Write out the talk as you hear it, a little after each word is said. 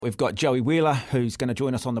We've got Joey Wheeler, who's going to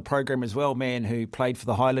join us on the program as well, man, who played for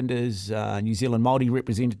the Highlanders, New Zealand Māori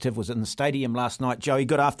representative, was in the stadium last night. Joey,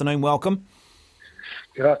 good afternoon, welcome.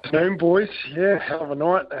 Good afternoon, boys. Yeah, hell of a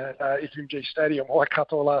night at FMG Stadium,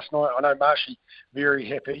 Waikato last night. I know Marshy very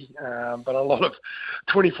happy, but a lot of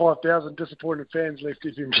 25,000 disappointed fans left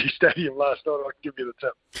FMG Stadium last night. I can give you the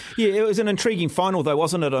tip. Yeah, it was an intriguing final, though,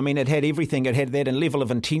 wasn't it? I mean, it had everything. It had that level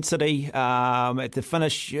of intensity at the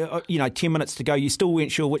finish. 10 minutes to go, you still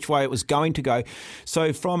weren't sure which way it was going to go.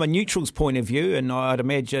 So, from a neutral's point of view, and I'd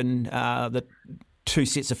imagine that two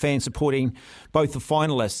sets of fans supporting both the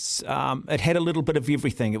finalists, it had a little bit of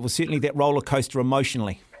everything. It was certainly that roller coaster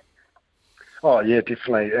emotionally. Oh yeah,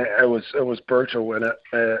 definitely. It was brutal, and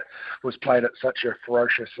it was played at such a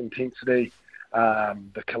ferocious intensity.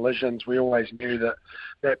 The collisions, we always knew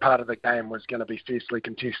that part of the game was going to be fiercely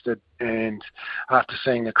contested, and after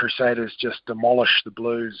seeing the Crusaders just demolish the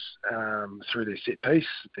Blues through their set piece,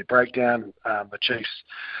 their breakdown, the Chiefs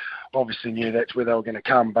obviously knew that's where they were going to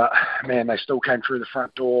come, but man, they still came through the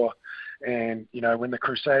front door. And when the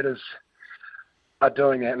Crusaders are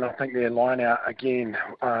doing that, and I think their line out again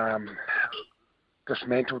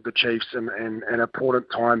dismantled the Chiefs, and important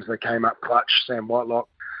times they came up clutch. Sam Whitelock,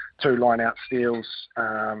 2 line out steals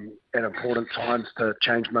at important times to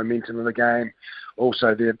change momentum of the game.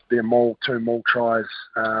 Also their 2 maul tries,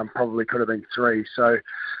 probably could have been 3. So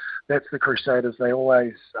that's the Crusaders. They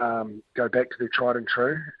always go back to their tried and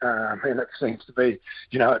true, and it seems to be,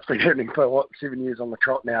 it's been happening for 7 years on the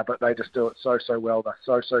trot now, but they just do it so well.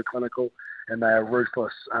 They're so clinical, and they are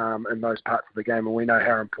ruthless in those parts of the game, and we know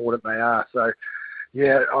how important they are. So,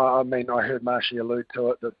 yeah, I mean, I heard Marshy allude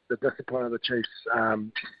to it, the discipline of the Chiefs,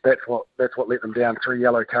 that's what let them down. 3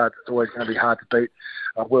 yellow cards. It's always going to be hard to beat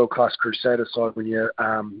a world-class Crusader side when you're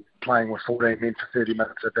playing with 14 men for 30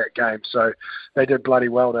 minutes of that game. So they did bloody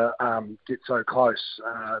well to get so close.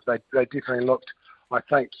 They definitely looked, I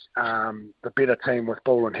think, the better team with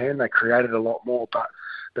ball in hand. They created a lot more, but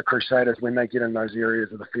the Crusaders, when they get in those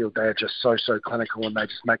areas of the field, they are just so clinical, and they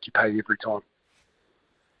just make you pay every time.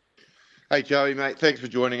 Hey, Joey, mate, thanks for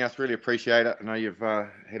joining us. Really appreciate it. I know you've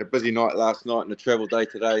had a busy night last night and a travel day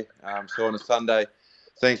today. So on a Sunday,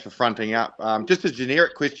 thanks for fronting up. Just a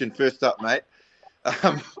generic question first up, mate.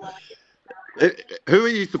 Who are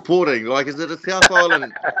you supporting? Like, is it a South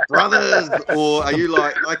Island Brothers, or are you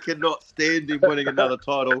like, I cannot stand him winning another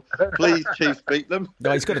title. Please, Chiefs, beat them.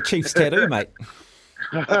 No, he's got a Chiefs tattoo, mate.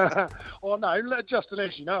 Well, no, Justin,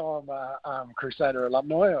 as you know, I'm a Crusader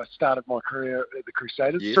alumni. I started my career at the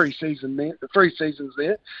Crusaders, yes. 3 seasons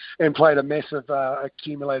there, and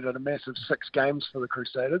accumulated a massive 6 games for the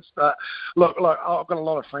Crusaders. But look, I've got a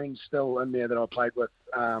lot of friends still in there that I played with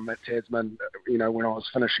at Tasman, when I was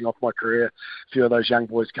finishing off my career, a few of those young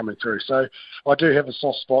boys coming through. So I do have a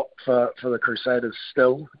soft spot for the Crusaders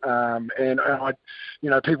still. And I,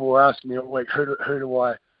 people were asking me all week, who do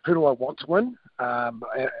I want to win?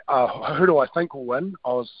 Who do I think will win? I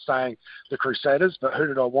was saying the Crusaders, but who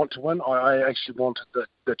did I want to win? I actually wanted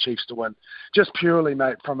the Chiefs to win, just purely,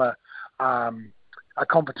 mate, from a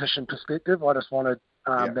competition perspective. I just wanted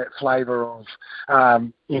that flavour of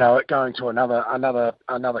it going to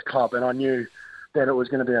another club, and I knew that it was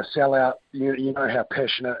going to be a sellout. You know how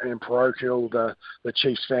passionate and parochial the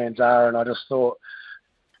Chiefs fans are, and I just thought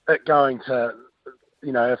it going to.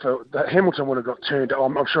 If Hamilton would have got turned,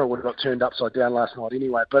 I'm sure it would have got turned upside down last night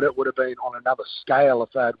anyway, but it would have been on another scale if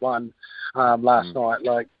they had won last night.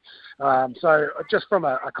 So just from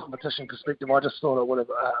a competition perspective, I just thought it would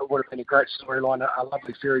have been a great storyline, a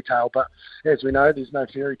lovely fairy tale. But as we know, there's no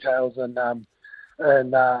fairy tales in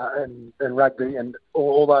rugby, and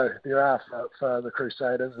although there are for the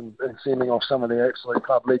Crusaders and sending off some of the absolute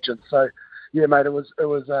club legends. So yeah, mate, it was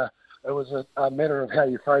a matter of how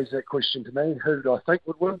you phrase that question to me. Who did I think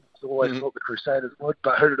would win? I always thought the Crusaders would,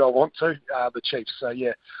 but who did I want to? The Chiefs. So,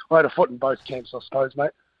 yeah, I had a foot in both camps, I suppose, mate.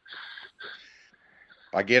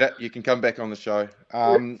 I get it. You can come back on the show.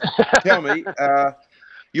 Tell me,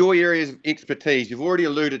 your areas of expertise, you've already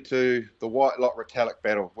alluded to the Whitelock-Retallick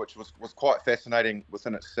battle, which was quite fascinating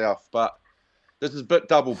within itself, but this is a bit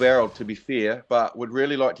double-barreled, to be fair, but would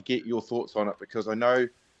really like to get your thoughts on it, because I know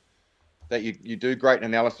that you do great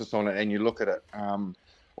analysis on it and you look at it. I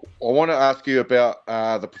want to ask you about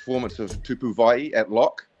the performance of Tupu Vai at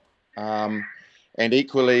lock. And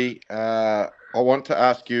equally, I want to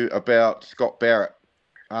ask you about Scott Barrett,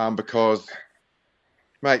 because,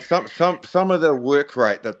 mate, some of the work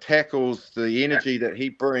rate, the tackles, the energy that he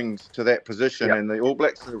brings to that position, and the All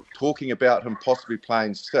Blacks are talking about him possibly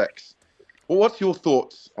playing 6. Well, what's your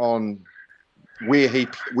thoughts on where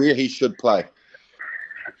he should play?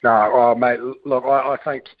 No, mate, look, I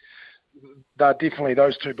think they're definitely,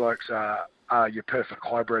 those two blokes are your perfect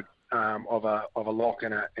hybrid of a lock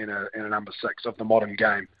and a number 6 of the modern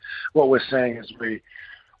game. What we're seeing is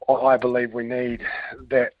I believe we need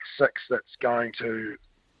that 6 that's going to,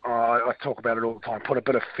 I talk about it all the time, put a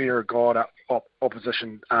bit of fear of God up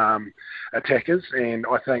opposition attackers. And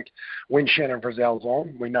I think when Shannon Frizzell's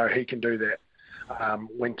on, we know he can do that.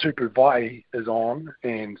 When Tupu Vai is on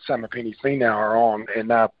and Samapeni Finau are on and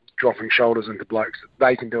they're dropping shoulders into blokes,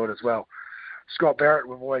 they can do it as well. Scott Barrett,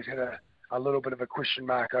 we've always had a little bit of a question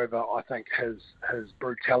mark over, I think, his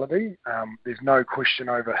brutality. There's no question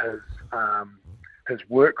over his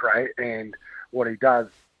work rate and what he does.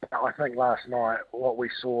 I think last night what we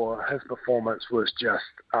saw, his performance was just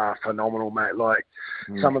phenomenal, mate. Like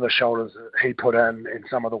some of the shoulders that he put in and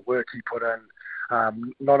some of the work he put in,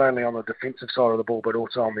 not only on the defensive side of the ball but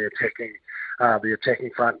also on the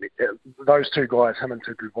attacking front. Those two guys, him and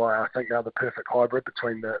Tupu Vai, I think they're the perfect hybrid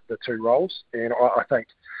between the two roles. And I think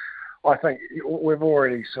they've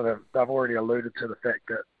already alluded to the fact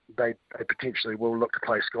that they potentially will look to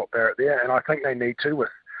play Scott Barrett there, and I think they need to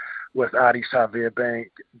with Artie Savia being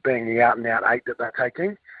the out-and-out 8 that they're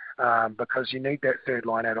taking, because you need that third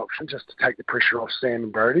line-out option just to take the pressure off Sam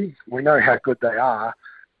and Brody. We know how good they are,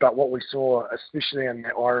 but what we saw, especially in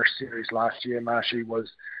the Irish series last year, Marshy,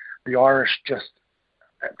 was the Irish just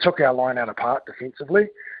took our line-out apart defensively,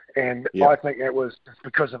 and I think that was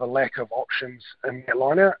because of a lack of options in that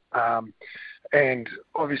line-out. And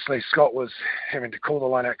obviously Scott was having to call the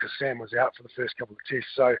line-out because Sam was out for the first couple of tests.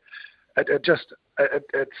 So it's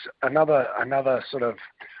another sort of,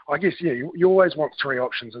 I guess, you always want 3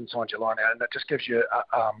 options inside your line-out, and that just gives you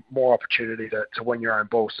more opportunity to win your own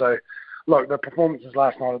ball. So, look, the performances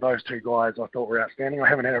last night of those two guys I thought were outstanding. I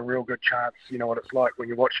haven't had a real good chance, you know what it's like when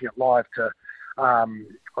you're watching it live, to I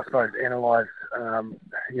suppose analyse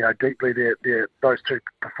deeply those two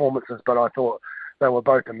performances, but I thought they were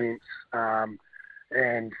both immense.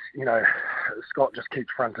 And Scott just keeps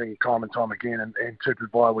fronting time and time again, and Tupu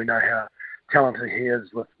Vai, we know how talented he is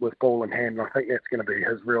with ball in hand, and I think that's going to be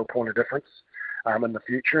his real point of difference in the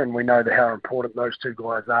future. And we know how important those two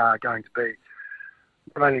guys are going to be,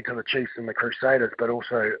 not only to the Chiefs and the Crusaders, but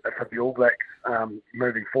also for the All Blacks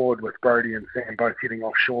moving forward, with Brody and Sam both heading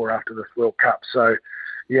offshore after this World Cup. So,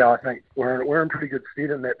 I think we're in pretty good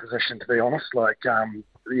stead in that position, to be honest. Like,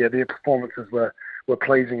 their performances were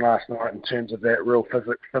pleasing last night in terms of that real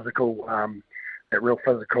physical,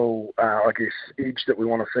 I guess, edge that we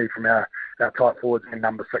want to see from our tight forwards and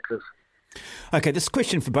number 6s. Okay, this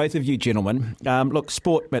question for both of you gentlemen. Look,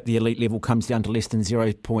 sport at the elite level comes down to less than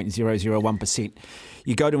 0.001%.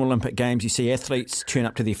 You go to Olympic Games, you see athletes turn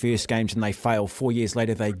up to their first games and they fail. 4 years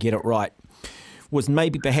later, they get it right. Was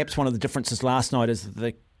maybe perhaps one of the differences last night is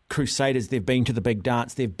the Crusaders, they've been to the big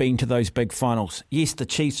dance, they've been to those big finals. Yes, the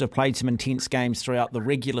Chiefs have played some intense games throughout the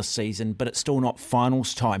regular season, but it's still not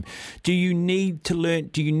finals time. Do you need to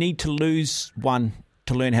lose one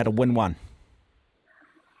to learn how to win one?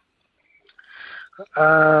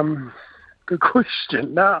 Good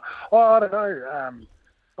question. No, I don't know.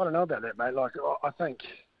 I don't know about that, mate. Like, I think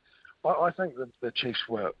that the Chiefs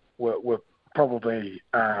were probably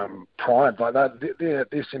primed. Like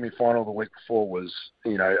their semi-final the week before was,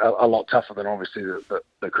 a lot tougher than obviously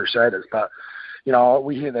the Crusaders. But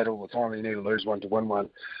we hear that all the time. You need to lose one to win one.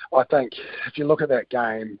 I think if you look at that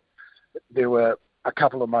game, there were a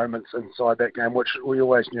couple of moments inside that game which we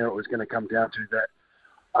always knew it was going to come down to that.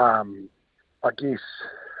 I guess,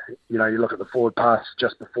 you look at the forward pass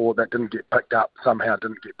just before that didn't get picked up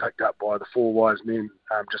by the 4 wise men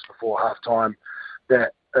just before half-time.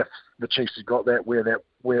 That if the Chiefs had got that,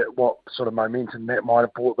 what sort of momentum that might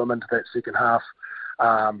have brought them into that second half.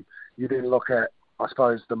 You then look at, I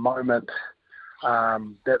suppose, the moment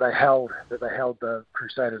that they held the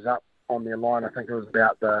Crusaders up on their line. I think it was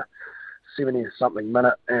about the 70-something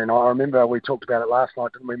minute, and I remember we talked about it last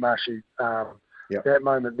night, didn't we, Marshy? That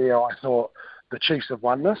moment there, I thought the Chiefs have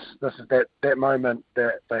won this. This is that moment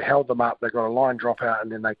that they held them up, they got a line dropout, and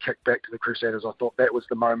then they kicked back to the Crusaders. I thought that was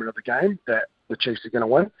the moment of the game that the Chiefs are going to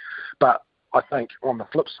win. But I think on the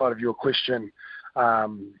flip side of your question,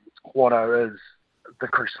 Watto, is the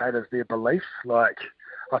Crusaders their belief. Like,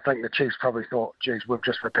 I think the Chiefs probably thought, geez, we've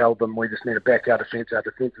just repelled them. We just need to back our defence. Our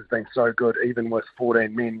defence has been so good, even with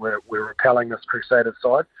 14 men, we're repelling this Crusaders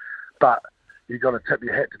side. But you've got to tip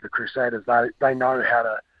your hat to the Crusaders. They know how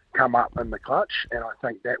to come up in the clutch, and I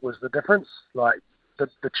think that was the difference. Like, the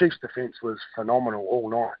Chiefs' defence was phenomenal all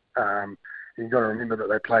night. You've got to remember that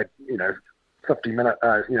they played, 50 minutes,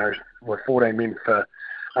 with 14 men for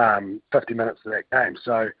 50 minutes of that game.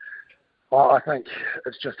 So I think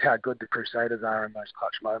it's just how good the Crusaders are in those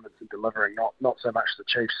clutch moments and delivering, not so much the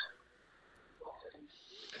Chiefs.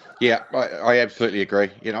 Yeah, I absolutely agree.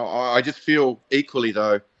 You know, I just feel equally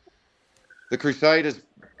though, the Crusaders,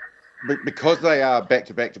 because they are back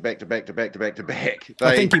to back to back to back to back to back to back.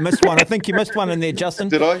 I think you missed one. I think you missed one in there, Justin.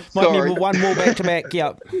 Did I? Might be Sorry. one more back to back.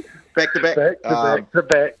 Yeah. Back to back. Back to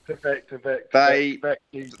back to back to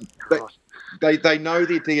back. They know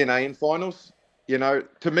their DNA in finals. You know,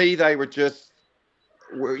 to me, they were just,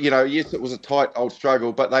 you know, yes, it was a tight old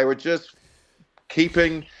struggle, but they were just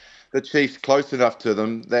keeping the Chiefs close enough to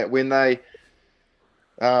them that when they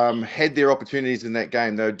had their opportunities in that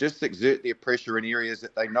game, they would just exert their pressure in areas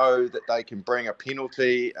that they know that they can bring a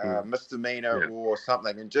penalty, misdemeanor or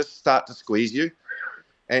something, and just start to squeeze you.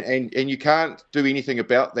 And you can't do anything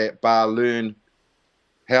about that bar learn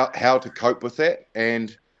how to cope with that.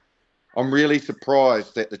 And I'm really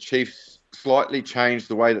surprised that the Chiefs slightly changed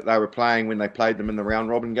the way that they were playing when they played them in the round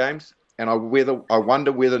robin games. And I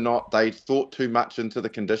wonder whether or not they thought too much into the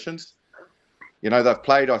conditions. You know, they've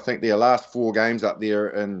played, I think, their last 4 games up there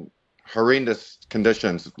in horrendous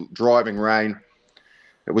conditions, driving rain.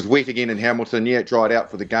 It was wet again in Hamilton. Yeah, it dried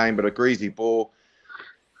out for the game, but a greasy ball.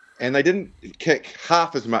 And they didn't kick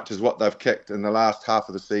half as much as what they've kicked in the last half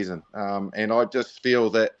of the season. And I just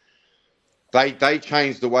feel that they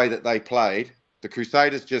changed the way that they played. The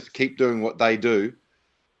Crusaders just keep doing what they do.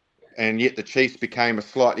 And yet the Chiefs became a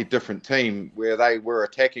slightly different team where they were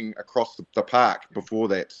attacking across the park before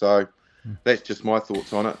that. So that's just my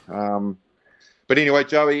thoughts on it. But anyway,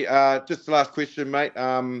 Joey, just the last question, mate.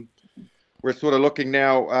 We're sort of looking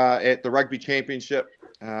now at the Rugby Championship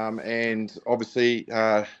and obviously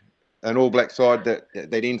an All Black side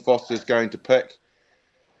that Ian Foster's going to pick.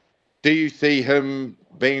 Do you see him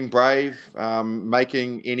being brave,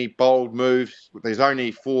 making any bold moves? There's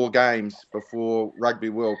only 4 games before Rugby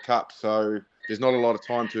World Cup, so there's not a lot of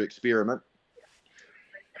time to experiment.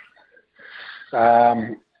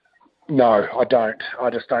 No, I don't. I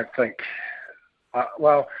just don't think.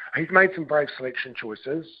 Well, he's made some brave selection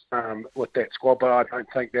choices with that squad, but I don't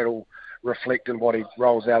think that'll reflect in what he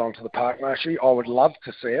rolls out onto the park, Marshy. I would love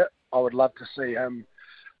to see it. I would love to see him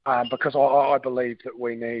because I believe that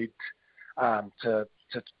we need to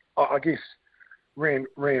I guess,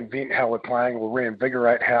 reinvent how we're playing or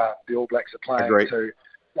reinvigorate how the All Blacks are playing. Agreed. To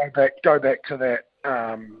go back to that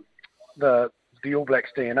the All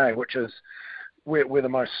Blacks DNA, which is we're the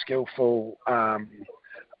most skillful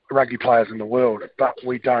rugby players in the world, but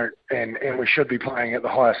we don't, and we should be playing at the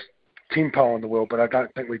highest tempo in the world, but I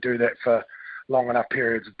don't think we do that for long enough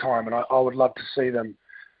periods of time, and I would love to see them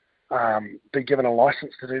be given a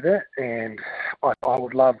license to do that, and I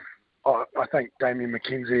would love, I think Damien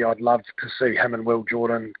McKenzie, I'd love to see him and Will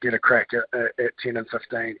Jordan get a crack at 10 and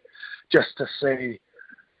 15, just to see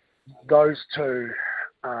those two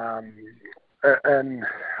in,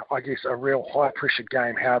 I guess, a real high-pressure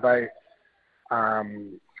game, how they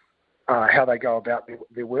go about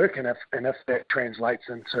their work, and if that translates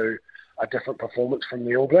into a different performance from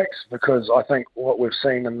the All Blacks, because I think what we've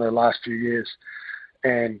seen in the last few years,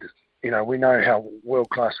 and we know how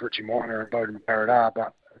world-class Richie Miner and Beauden Barrett are,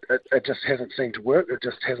 but it just hasn't seemed to work. It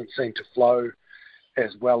just hasn't seemed to flow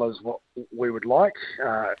as well as what we would like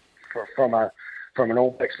from an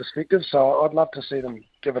All Blacks perspective. So I'd love to see them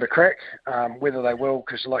give it a crack. Whether they will,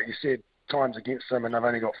 because like you said, time's against them, and they've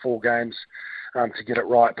only got 4 games to get it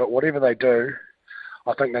right. But whatever they do,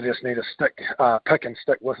 I think they just need to pick and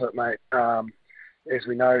stick with it, mate. As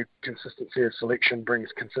we know, consistency of selection brings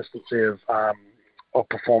consistency of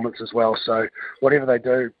performance as well. So whatever they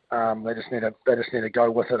do, they just need to go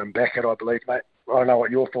with it and back it, I believe, mate. I don't know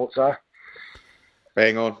what your thoughts are.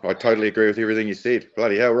 Bang on. I totally agree with everything you said.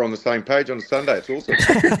 Bloody hell, we're on the same page on a Sunday. It's awesome.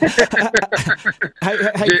 Hey.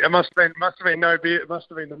 Yeah, it must have been no beer. It must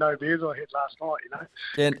have been the no beers I had last night.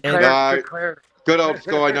 And good old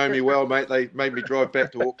Sky know me well, mate. They made me drive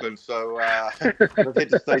back to Auckland, so I've had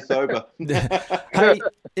to stay sober. Hey,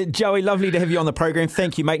 Joey, lovely to have you on the program.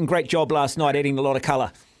 Thank you, mate, and great job last night, adding a lot of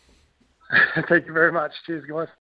colour. Thank you very much. Cheers, guys.